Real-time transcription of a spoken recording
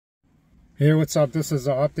Hey, what's up? This is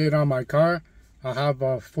an update on my car. I have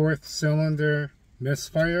a 4th cylinder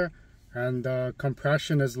misfire and the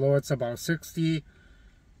compression is low. It's about 60.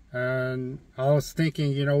 And I was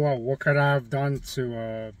thinking, you know what could I have done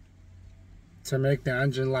to make the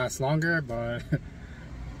engine last longer? But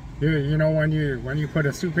you know, when you put a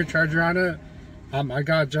supercharger on it, I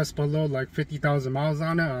got just below like 50,000 miles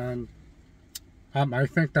on it, and I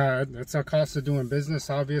think that it's a cost of doing business.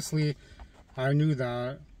 Obviously, I knew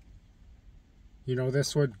that, you know,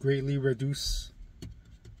 this would greatly reduce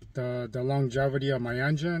the longevity of my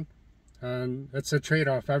engine, and it's a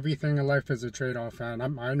trade-off. Everything in life is a trade-off, and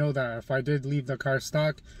I know that if I did leave the car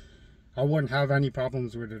stock, I wouldn't have any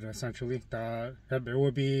problems with it. Essentially, that it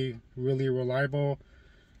would be really reliable.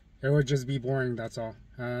 It would just be boring, that's all.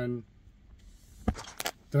 And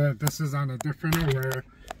this is on a different note where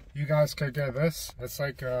you guys could get this. It's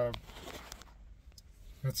like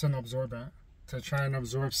it's an absorbent to try and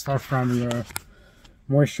absorb stuff from your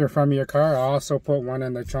moisture from your car. I also put one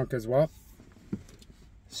in the trunk as well.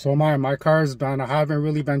 So my car's I haven't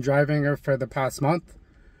really been driving it for the past month,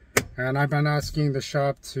 and I've been asking the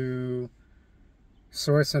shop to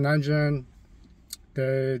source an engine.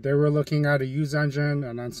 They were looking at a used engine,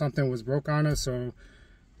 and then something was broke on it, so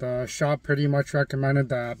the shop pretty much recommended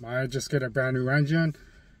that I just get a brand new engine.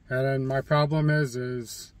 And then my problem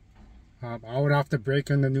is I would have to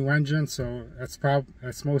break in the new engine, so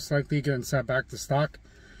it's most likely getting sent back to stock.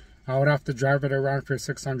 I would have to drive it around for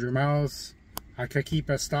 600 miles. I could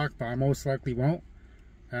keep it stock, but I most likely won't.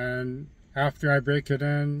 And after I break it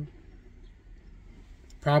in,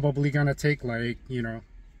 probably gonna take, like, you know,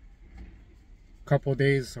 a couple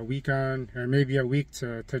days, a weekend, or maybe a week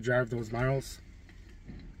to drive those miles.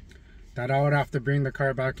 That I would have to bring the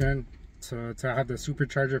car back in to have the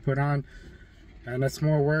supercharger put on. And it's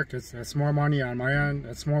more work, it's more money on my end.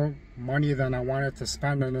 It's more money than I wanted to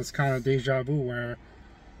spend, and it's kind of deja vu where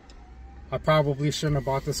I probably shouldn't have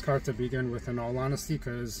bought this car to begin with, in all honesty,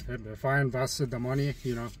 because if I invested the money,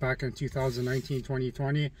 you know, back in 2019,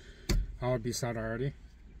 2020, I would be set already.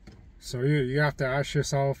 So you have to ask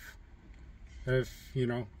yourself if, you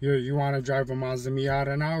know, you want to drive a Mazda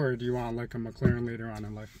MX-5 now, or do you want like a McLaren later on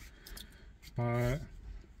in life. But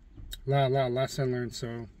lesson learned.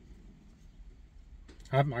 So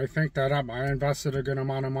I think that I invested a good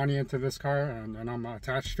amount of money into this car, and I'm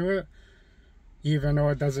attached to it, even though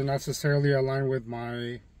it doesn't necessarily align with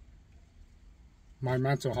my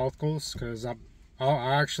mental health goals. Because I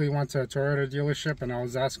actually went to a Toyota dealership and I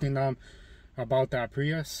was asking them about that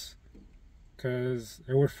Prius, because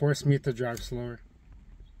it would force me to drive slower.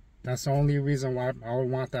 That's the only reason why I would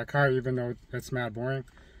want that car, even though it's mad boring.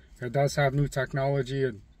 It does have new technology,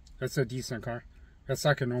 and it's a decent car. It's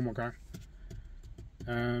like a normal car.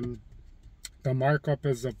 And the markup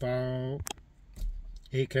is about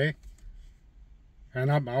 8K.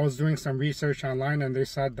 And I was doing some research online, and they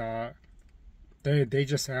said that they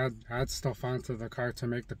just add stuff onto the car to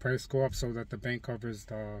make the price go up, so that the bank covers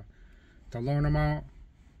the loan amount.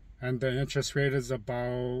 And the interest rate is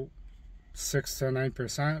about 6 to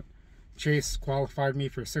 9%. Chase qualified me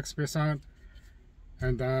for 6%.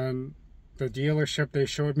 And then the dealership, they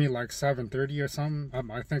showed me like 730 or something.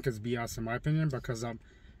 I think it's BS in my opinion, because I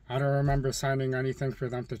don't remember signing anything for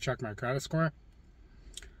them to check my credit score.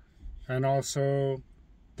 And also,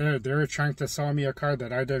 they were trying to sell me a car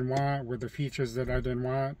that I didn't want, with the features that I didn't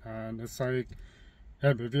want. And it's like,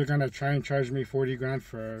 hey, if you're gonna try and charge me 40 grand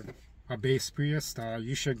for a base Prius,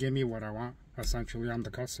 you should give me what I want. Essentially, I'm the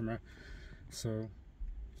customer. So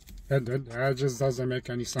that just doesn't make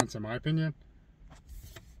any sense in my opinion.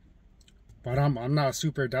 But I'm not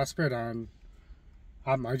super desperate, and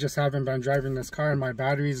I just haven't been driving this car, and my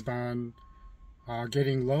battery's been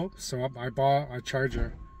getting low. So I bought a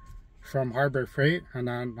charger from Harbor Freight, and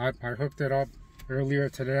then I hooked it up earlier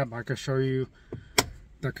today. I could show you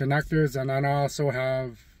the connectors, and then I also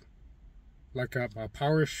have like a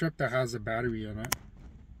power strip that has a battery in it.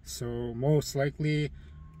 So most likely,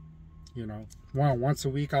 you know, once a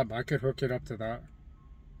week I could hook it up to that,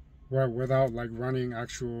 without like running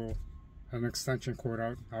an extension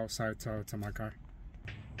cord outside to my car.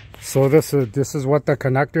 So this is what the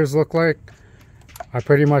connectors look like. I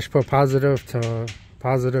pretty much put positive to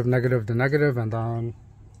positive, negative to negative, and then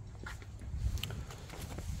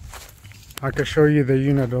I could show you the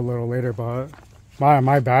unit a little later. But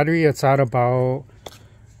my battery, it's at about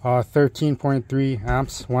 13.3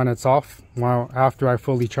 amps when it's off, after I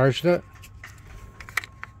fully charged it.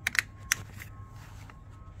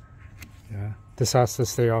 Yeah, this has to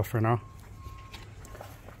stay off for now.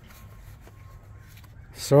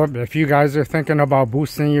 So if you guys are thinking about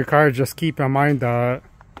boosting your car, just keep in mind that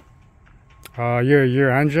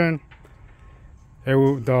your engine,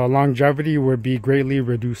 the longevity would be greatly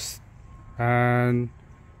reduced. And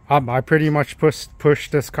I pretty much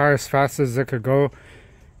pushed this car as fast as it could go.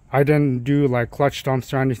 I didn't do like clutch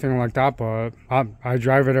dumps or anything like that, but I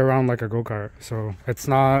drive it around like a go-kart. So it's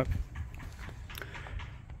not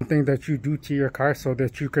something that you do to your car so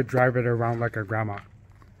that you could drive it around like a grandma.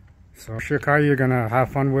 So if your car, you're gonna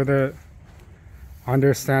have fun with it,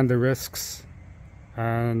 understand the risks,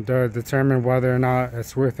 and determine whether or not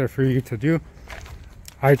it's worth it for you to do.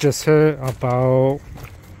 I just hit about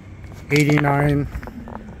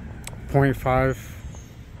 89.5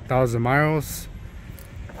 thousand miles,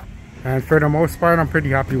 and for the most part I'm pretty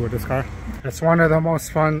happy with this car. It's one of the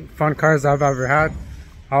most fun cars I've ever had.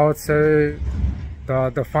 I would say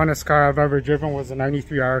the funnest car I've ever driven was a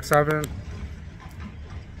 93 RX-7.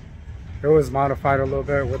 It was modified a little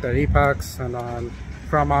bit with the apex and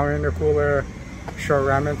from our intercooler, short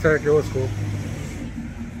ram intake. It was cool.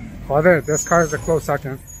 But this car is a close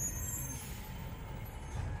second.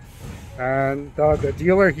 And the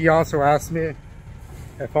dealer, he also asked me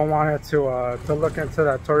if I wanted to look into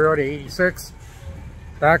that Toyota 86.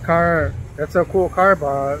 That car, it's a cool car,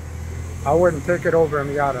 but I wouldn't take it over a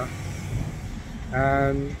Miata.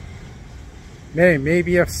 And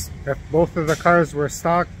maybe if both of the cars were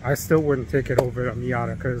stock, I still wouldn't take it over a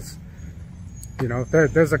Miata, because you know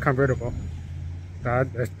there's a convertible.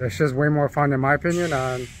 That's just way more fun in my opinion.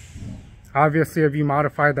 And obviously, if you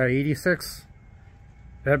modified that 86,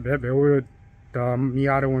 the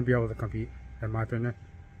Miata wouldn't be able to compete, in my opinion.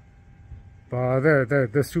 But the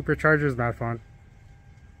Supercharger is mad fun.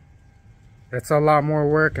 It's a lot more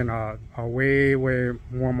work and a way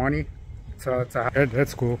more money. So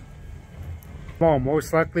it's cool. Well,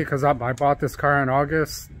 most likely, because I bought this car in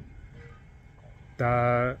August,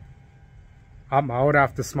 I would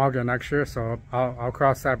have to smog it next year, so I'll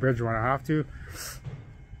cross that bridge when I have to.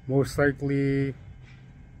 Most likely,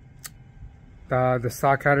 the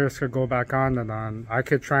stock headers could go back on, and then I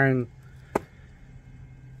could try and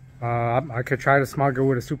to smog it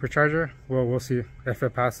with a Supercharger. Well, we'll see if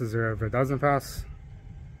it passes or if it doesn't pass.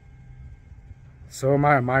 So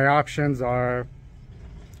my options are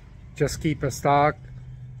just keep it stock,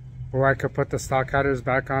 or I could put the stock headers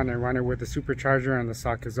back on and run it with the Supercharger and the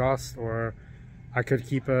stock exhaust, or I could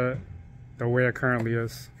keep it the way it currently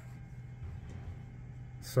is.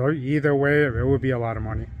 So either way, it would be a lot of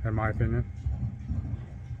money, in my opinion.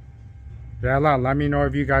 Yeah, let me know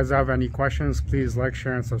if you guys have any questions. Please like,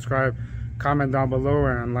 share, and subscribe. Comment down below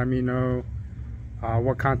and let me know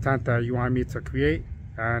what content that you want me to create.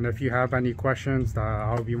 And if you have any questions,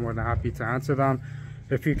 I'll be more than happy to answer them.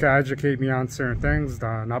 If you can educate me on certain things,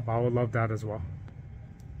 then I would love that as well.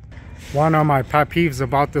 One of my pet peeves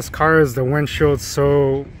about this car is the windshield's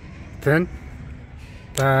so thin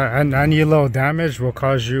that and any little damage will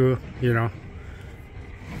cause you, you know,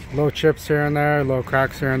 little chips here and there, little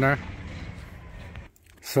cracks here and there.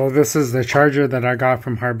 So this is the charger that I got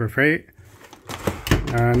from Harbor Freight,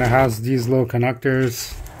 and it has these little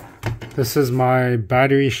connectors. This is my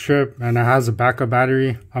battery strip, and it has a backup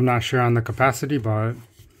battery. I'm not sure on the capacity, but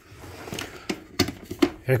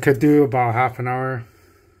it could do about half an hour.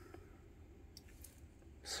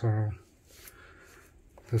 So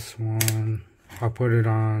this one, I'll put it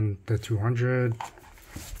on the 200.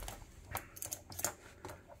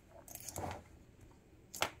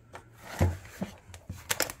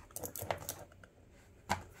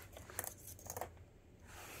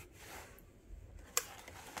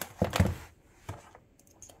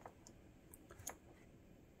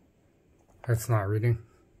 It's not reading.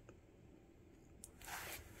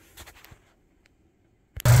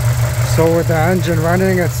 So with the engine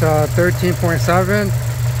running, it's 13.7,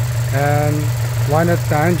 and when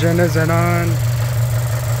the engine isn't on,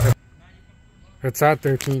 it's at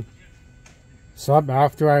 13. So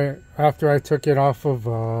after I took it off of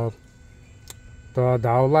the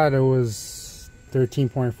outlet, it was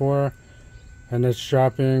 13.4, and it's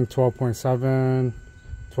dropping 12.7,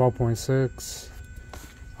 12.6.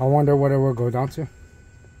 I wonder what it will go down to.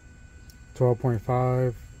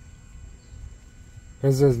 12.5.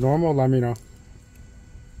 Is this normal? Let me know.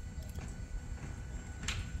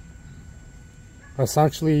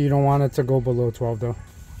 Essentially, you don't want it to go below 12 though.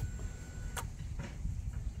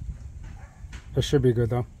 It should be good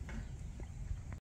though.